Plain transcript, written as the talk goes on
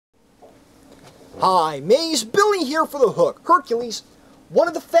Hi, Maze, Billy here for the hook. Hercules, one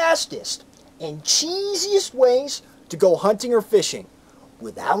of the fastest and cheesiest ways to go hunting or fishing.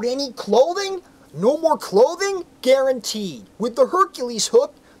 Without any clothing, no more clothing, guaranteed. With the Hercules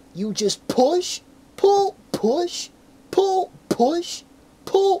hook, you just push, pull, push, pull, push,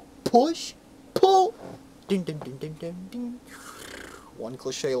 pull, push, pull. Ding, ding, ding, ding, ding, ding. One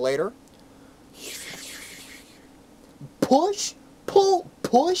cliche later. Push, pull,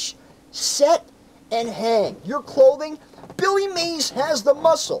 push, set, and hang. Your clothing, Billy Mays has the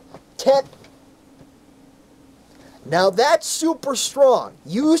muscle. Now that's super strong.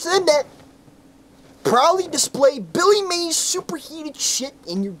 Use the net. Proudly display Billy Mays superheated shit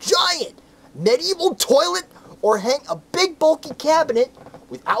in your giant medieval toilet or hang a big bulky cabinet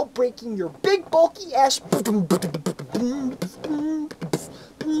without breaking your big bulky ass.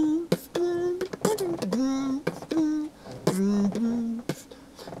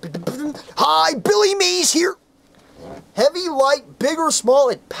 Hi, Billy Mays here. Heavy, light, big or small,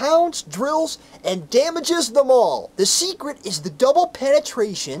 it pounds, drills, and damages them all. The secret is the double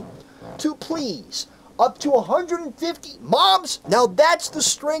penetration to please. Up to 150 moms. Now that's the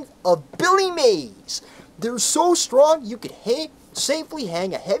strength of Billy Mays. They're so strong you could safely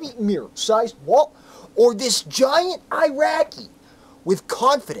hang a heavy mirror-sized wall or this giant Iraqi with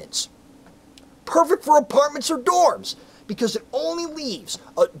confidence. Perfect for apartments or dorms because it only leaves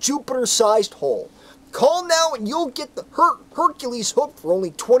a Jupiter-sized hole. Call now and you'll get the Hercules hook for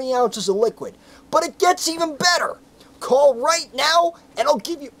only 20 ounces of liquid. But it gets even better. Call right now and I'll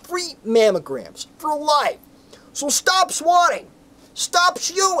give you free mammograms for life. So stop swatting, stop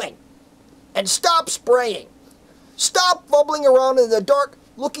shooing, and stop spraying. Stop fumbling around in the dark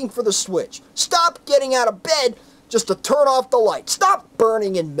looking for the switch. Stop getting out of bed just to turn off the light. Stop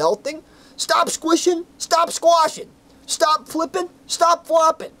burning and melting. Stop squishing, stop squashing. Stop flipping, stop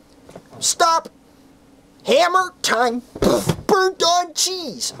flopping. Stop. Hammer time. Burnt on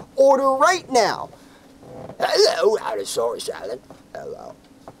cheese. Order right now. Hello, Allosaurus Salad. Hello.